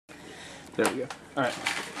There we go. All right.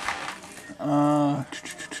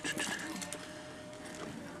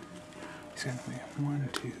 Exactly. 1,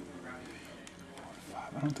 2, 3, 4, 5.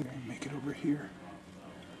 I don't think I can make it over here.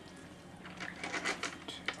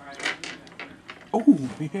 Oh,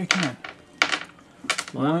 maybe I can.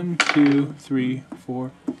 1, 2, 3,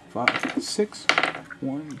 4, 5, 6.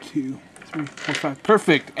 1, 2, 3, 4, 5.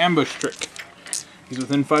 Perfect ambush trick. He's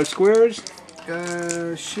within 5 squares.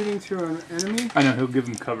 Shooting through an enemy? I know, he'll give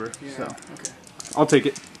him cover. Yeah, so. okay. I'll take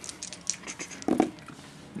it.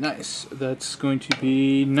 Nice. That's going to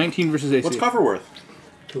be 19 versus AC. What's cover worth?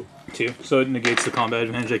 2. So it negates the combat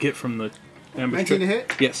advantage I get from the ambush 19 trick. to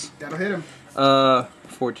hit? Yes. That'll hit him.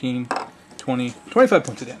 14, 20, 25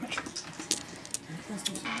 points of damage.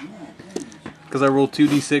 Because I roll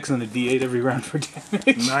 2d6 and a d8 every round for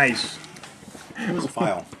damage. Nice. Where's the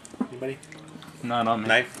file? Anybody? Not on me.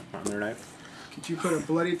 Knife? On their knife? Could you put a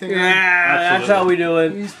bloody thing on? Yeah, that's how we do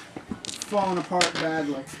it. He's falling apart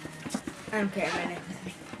badly. I don't care, my knife with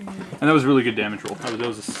me. And that was a really good damage roll. That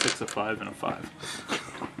was a 6, a 5, and a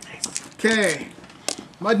 5. Okay.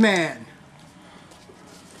 Mudman.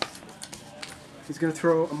 He's going to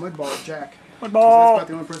throw a mud ball at Jack. Mud That's ball. about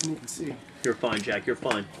the only person he can see. You're fine, Jack. You're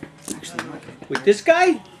fine. Actually, not. With this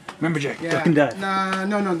guy? Remember, Jack, Yeah. fucking die.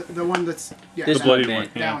 No, the one that's... Yeah, This that bloody one, one.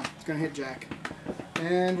 man. That Yeah. one. It's going to hit Jack.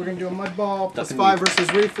 And we're going to do a mud ball. Plus Duck and 5 weave.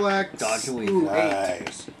 versus reflex. Dodge and weave. Ooh, 8.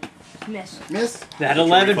 Nice. Miss. Miss. That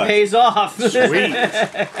 11 pays off. Sweet.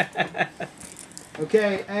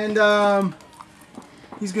 Okay, and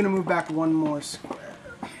he's going to move back 1 more square.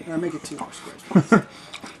 Make it 2 more squares, please.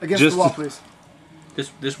 Against Just- the wall, please.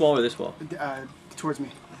 This wall or this wall? Towards me.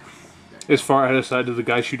 As far out of sight of the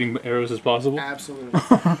guy shooting arrows as possible. Absolutely.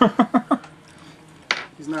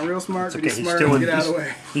 He's not real smart, but he's He's smart still, enough in, to get out of the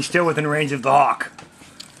way. he's still within range of the hawk.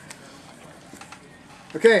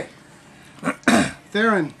 Okay.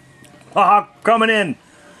 Theron. Hawk coming in.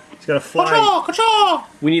 He's got to fly.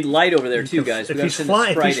 We need light over there too, guys. We If gotta he's send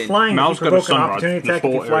flying, the if he's sprite in. flying, Mal's does he got a provoke an sunrod. opportunity This attack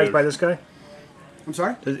if he whole flies area. by this guy? I'm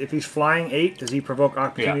sorry? If he's flying 8, does he provoke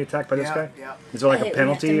opportunity Yeah. attack by this guy? Yeah. Is there like I a think we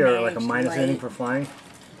have to penalty or like a manage minus light. anything for flying?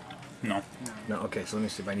 No. No. Okay, so let me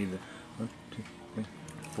see if I need the 1, 2, 3,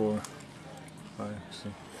 4, 5,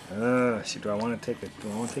 6. See, do I want to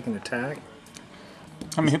take an attack?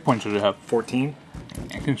 How many hit points does it have? 14.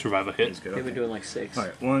 I can survive a hit. He's good. They've been Okay. doing like 6. All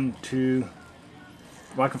right, 1, 2.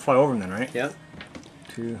 Well, I can fly over him then, right? Yep.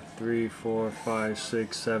 2, 3, 4, 5,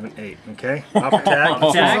 6, 7, 8. Okay. Op attack.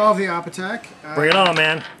 Let's Attack. resolve the op attack. Bring it on,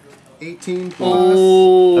 man. 18 plus.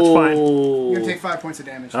 Oh. That's fine. You're going to take 5 points of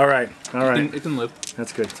damage. All right. All right. It can live.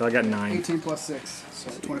 That's good. So I got 9. 18 plus 6. So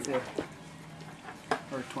 24.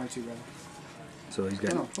 Or 22, rather. So he's No,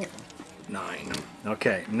 got no, 24. 9.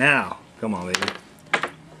 Okay. Now, come on, baby.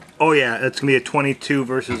 Oh yeah, that's gonna be a 22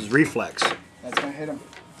 versus reflex, That's going to hit him.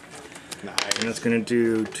 and that's gonna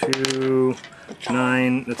do 2,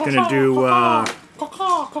 9. That's gonna do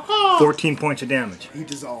 14 points of damage. He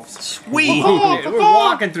dissolves. Sweet. We're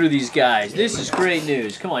walking through these guys. This is great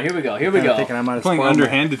news. Come on, here we go. Here we I'm go. thinking I might have Playing spoiled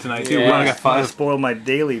underhanded tonight, too. Yeah. We only got My, I 5. spoiled my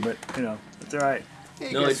daily, but you know, it's all right.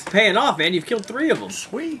 Hey, No, you it's paying off, man. You've killed 3 of them.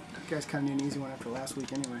 Sweet. guys kind of need an easy one after last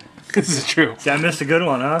week anyway. This is true. See, I missed a good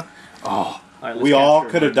one, huh? Oh. All right, let's We all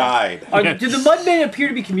capture could have Mudman. died. Do the Mudmen appear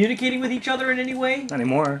to be communicating with each other in any way? Not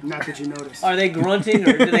anymore. Not that you noticed. Are they grunting,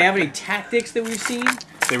 or do they have any tactics that we've seen?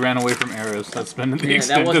 They ran away from arrows. That's been the Yeah, that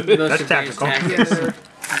extent wasn't of the it. most That's advanced tactical. Yeah,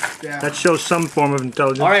 tactics. yeah. That shows some form of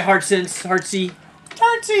intelligence. All right, Heartsense, Heartsy.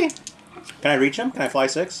 Artsy. Can I reach him? Can I fly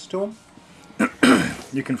 6 to him?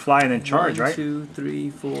 You can fly and then charge, 1, right? 2, 3,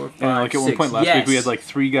 4, 5, Yeah, like at one 6. point last Yes. week, we had like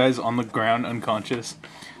 3 guys on the ground unconscious.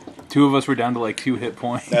 2 of us were down to like 2 hit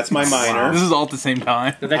points. That's my minor. This is all at the same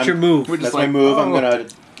time. So that's your move. We're just That's my like, move. I'm oh. gonna.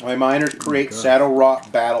 My minors create Saddle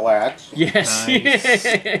Rock Battle Axe. Yes.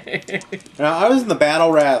 Now I was in the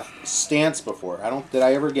Battle Wrath stance before. Did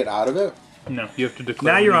I ever get out of it? No, you have to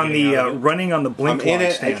declare. Now you're when on getting the out of it. running on the I'm blink in log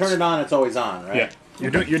it. stance. I turn it on. It's always on, right? Yeah.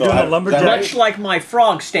 You're So doing I- the lumberjack. Much like my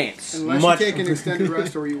frog stance. Unless Much- you take an extended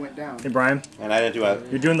rest or you went down. Hey Brian, And I didn't do it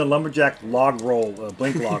you're doing the lumberjack log roll,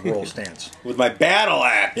 blink log roll stance. with my battle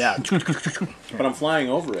axe. Yeah. But I'm flying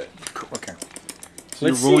over it. Okay. So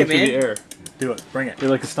you're Let's see rolling it, through man. the air. Do it. Bring it. You're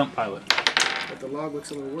like a stunt pilot. But the log looks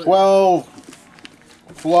a little worse. 12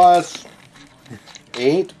 plus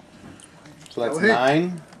 8. So that's That will hit.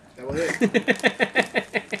 9. That will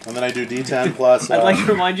hit. And then I do D10 plus. I'd like to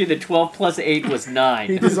remind you that 12 plus 8 was He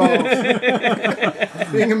 9. dissolves.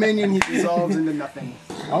 Being a minion, he dissolves into nothing.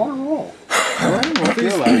 I want to roll.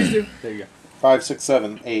 Please, please do. There you go. 5, 6,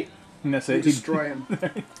 7, 8. And that's it. Destroy him.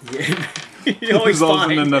 You're always Dissolves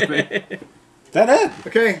fine. into nothing. That it?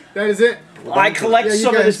 Okay, that is it. I collect Yeah, you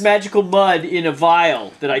some of this guys- magical mud in a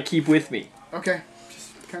vial that I keep with me. Okay.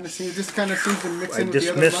 Just kind of seems to mix I in with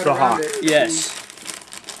the other dismissed mud the around hawk. it. Yes.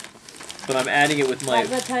 But I'm adding it with my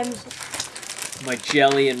What time? my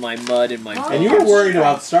jelly and my mud and my. Oh. And you were worried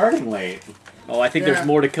about starting late. Oh, I think Yeah. there's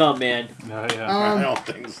more to come, man. No, yeah. I don't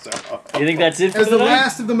think so. You think that's it for As the night?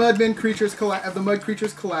 last of the mud creatures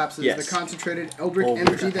collapses, Yes. the concentrated eldritch Oh,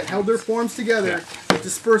 energy that held their forms together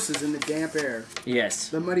disperses in the damp air. Yes.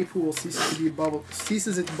 The muddy pool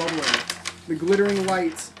ceases its bubbling. The glittering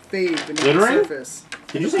lights fade beneath Glittering? the surface.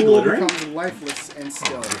 Did you The say pool glittering? becomes lifeless and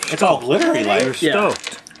still. It's all glittery You're like. Yeah.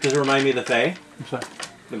 stoked. Does it remind me of the Fae? I'm sorry.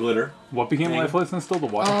 The glitter. What became Thing. lifeless and still the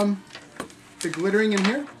water? The glittering in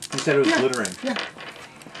here? You said it was Yeah. glittering. Yeah.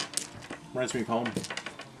 Reminds me of home.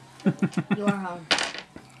 You are home.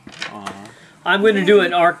 I'm going to do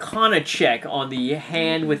an Arcana check on the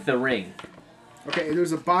hand with the ring. Okay,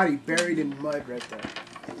 there's a body buried in mud right there.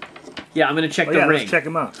 Yeah, I'm going to check Oh the yeah, ring. Uh, let's check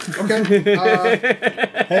him out. Okay.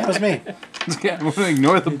 Hey, that was me. Yeah, we're gonna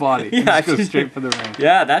ignore the body. Yeah, Just go straight for the ring.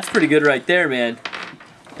 Yeah, that's pretty good right there, man.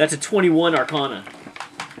 That's a 21 Arcana.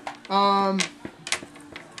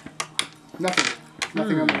 Nothing.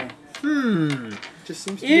 Nothing on the ring. Just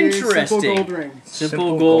seems to be a simple Interesting. gold ring.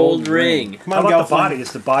 Simple gold ring. Come How on, about the Gelfling. body?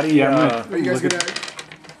 Is the body? Yeah, I'm Are you guys Look gonna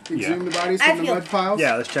Yeah. exhume the bodies I from the feel- mud piles?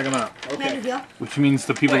 yeah, let's check him out. Commander Okay. Deal. Which means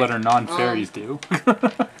the people Wait. that are non-fairies do.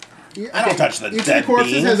 I don't touch the Each of dead the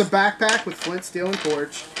corpses beings. has a backpack with flint, steel, and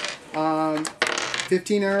torch.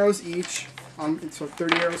 15 arrows each. So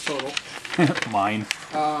 30 arrows total. Mine.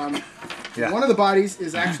 Yeah. One of the bodies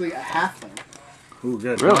is actually a halfling. Ooh,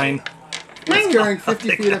 good. Really? Mine. It's carrying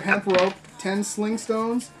 50 feet of hemp rope, 10 sling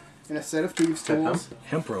stones, and a set of thieves' tools.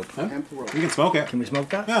 Hemp rope. Hemp rope. We can smoke it. Can we smoke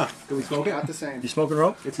that? Yeah. Can we smoke it? Not the same. You smoking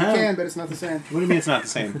rope? It's You hemp. can, but it's not the same. What do you mean it's not the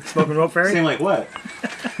same? Smoking rope, fairy? Same like what?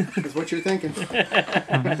 Is what you're thinking.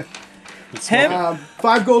 It's Hemp.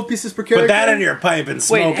 5 gold pieces per character. Put that in your pipe and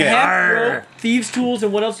smoke Wait, it. hemp, Arr. rope, thieves' tools,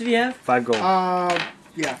 and what else did he have? 5 gold.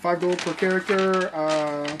 Yeah, 5 gold per character,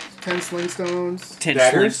 10 sling stones. 10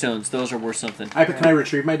 Daggers? stones. Those are worth something. Can I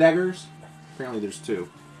retrieve my daggers? Apparently there's 2.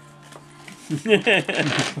 Work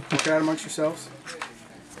it out amongst yourselves.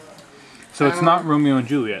 So it's not Romeo and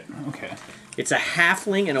Juliet. Okay. It's a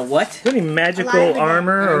halfling and a what? Is there any magical Alive again.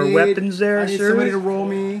 armor or I need- weapons there, I need somebody to sir? roll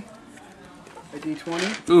me a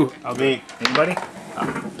d20. Ooh, I'll do Me. Anybody? 2.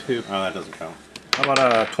 Oh, that doesn't count. How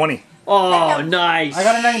about 20 Oh, nice. I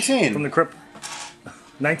got a 19. from the crypt?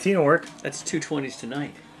 19 will work. That's 2 20s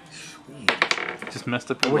tonight. Just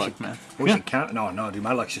messed up your wish luck, man. I wish you count. No, dude,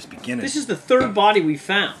 my luck's just beginning. This is the third body we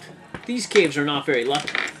found. These caves are not very lucky.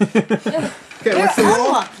 Okay, what's the roll?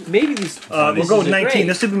 Unlucky. Maybe these. we'll these go with are 19. great.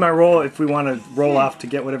 This would be my roll if we want to roll off to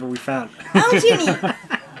get whatever we found. I don't see any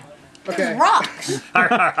Okay, rocks. you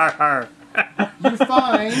find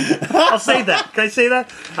Oh, I'll say that. Can I say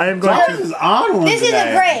that? I am going This to. is on one This today.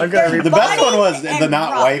 isn't great. I'm gonna There's read- The best bodies one was the and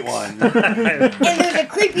not rocks. white one. And there's a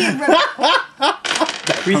creepy river.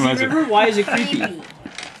 Creepy Reminds me- river? Why is it creepy? Creepy.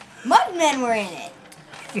 Mudmen were in it.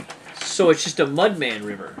 So it's just a Mudman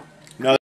river.